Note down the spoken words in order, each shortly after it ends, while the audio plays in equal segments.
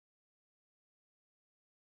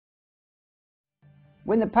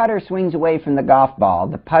When the putter swings away from the golf ball,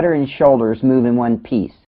 the putter and shoulders move in one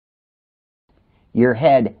piece. Your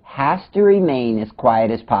head has to remain as quiet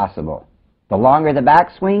as possible. The longer the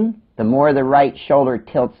backswing, the more the right shoulder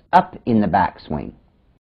tilts up in the backswing.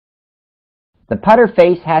 The putter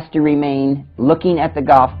face has to remain looking at the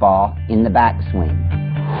golf ball in the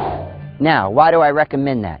backswing. Now, why do I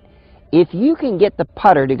recommend that? If you can get the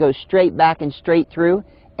putter to go straight back and straight through,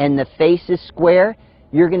 and the face is square,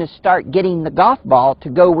 you're going to start getting the golf ball to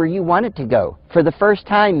go where you want it to go. For the first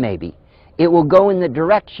time, maybe. It will go in the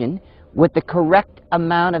direction with the correct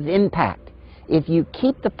amount of impact. If you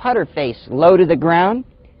keep the putter face low to the ground,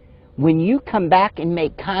 when you come back and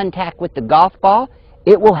make contact with the golf ball,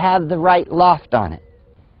 it will have the right loft on it.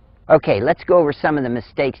 Okay, let's go over some of the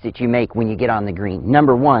mistakes that you make when you get on the green.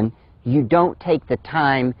 Number one, you don't take the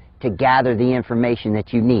time to gather the information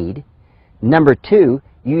that you need. Number two,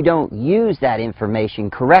 you don't use that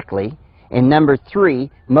information correctly. And number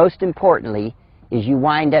three, most importantly, is you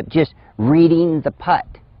wind up just reading the putt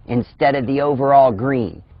instead of the overall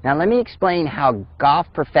green. Now let me explain how golf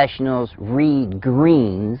professionals read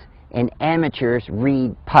greens and amateurs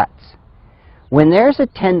read putts. When there's a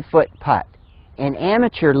 10-foot putt, an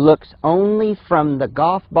amateur looks only from the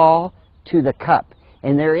golf ball to the cup,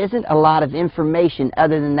 and there isn't a lot of information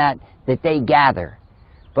other than that they gather.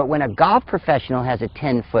 But when a golf professional has a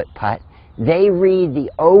 10-foot putt, they read the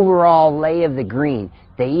overall lay of the green.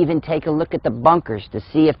 They even take a look at the bunkers to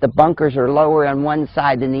see if the bunkers are lower on one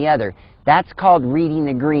side than the other. That's called reading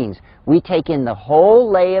the greens. We take in the whole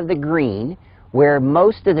lay of the green, where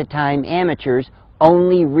most of the time amateurs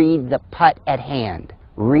only read the putt at hand.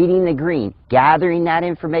 Reading the green, gathering that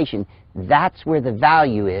information, that's where the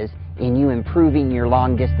value is in you improving your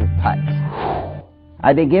long-distance putts.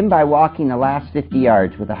 I begin by walking the last 50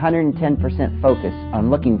 yards with 110% focus on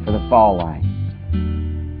looking for the fall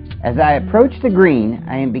line. As I approach the green,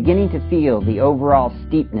 I am beginning to feel the overall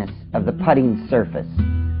steepness of the putting surface.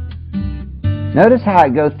 Notice how I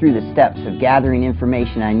go through the steps of gathering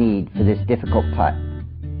information I need for this difficult putt.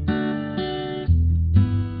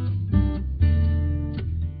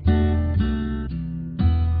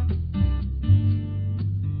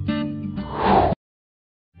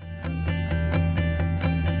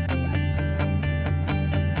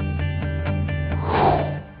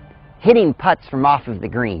 Hitting putts from off of the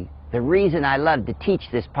green. The reason I love to teach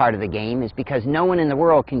this part of the game is because no one in the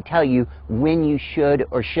world can tell you when you should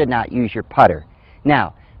or should not use your putter.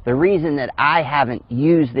 Now, the reason that I haven't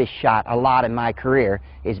used this shot a lot in my career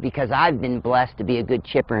is because I've been blessed to be a good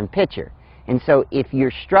chipper and pitcher. And so if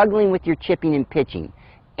you're struggling with your chipping and pitching,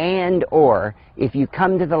 and or if you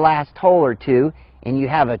come to the last hole or two and you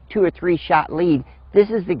have a 2 or 3 shot lead, this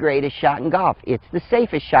is the greatest shot in golf. It's the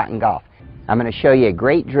safest shot in golf. I'm going to show you a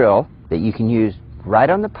great drill that you can use right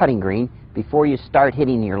on the putting green before you start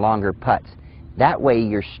hitting your longer putts. That way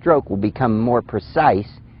your stroke will become more precise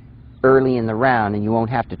early in the round and you won't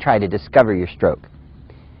have to try to discover your stroke.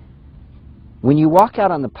 When you walk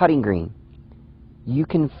out on the putting green, you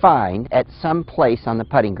can find at some place on the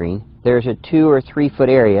putting green there's a 2 or 3 foot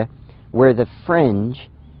area where the fringe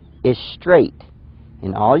is straight.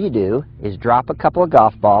 And all you do is drop a couple of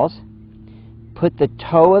golf balls, put the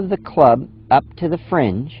toe of the club up to the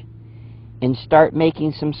fringe, and start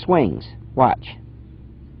making some swings. Watch.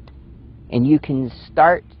 And you can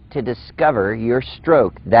start to discover your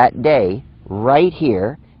stroke that day right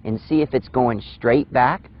here and see if it's going straight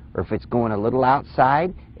back or if it's going a little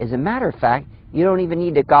outside. As a matter of fact, you don't even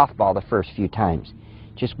need to golf ball the first few times.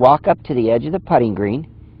 Just walk up to the edge of the putting green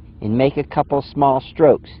and make a couple small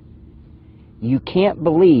strokes. You can't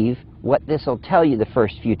believe what this will tell you the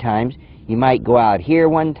first few times. You might go out here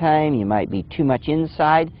one time, you might be too much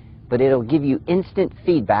inside, but it'll give you instant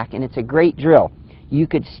feedback, and it's a great drill. You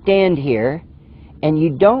could stand here, and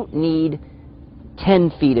you don't need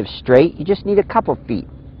 10 feet of straight, you just need a couple feet.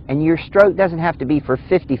 And your stroke doesn't have to be for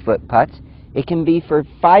 50-foot putts, it can be for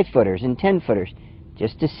 5-footers and 10-footers,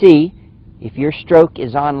 just to see if your stroke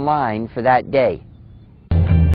is on line for that day.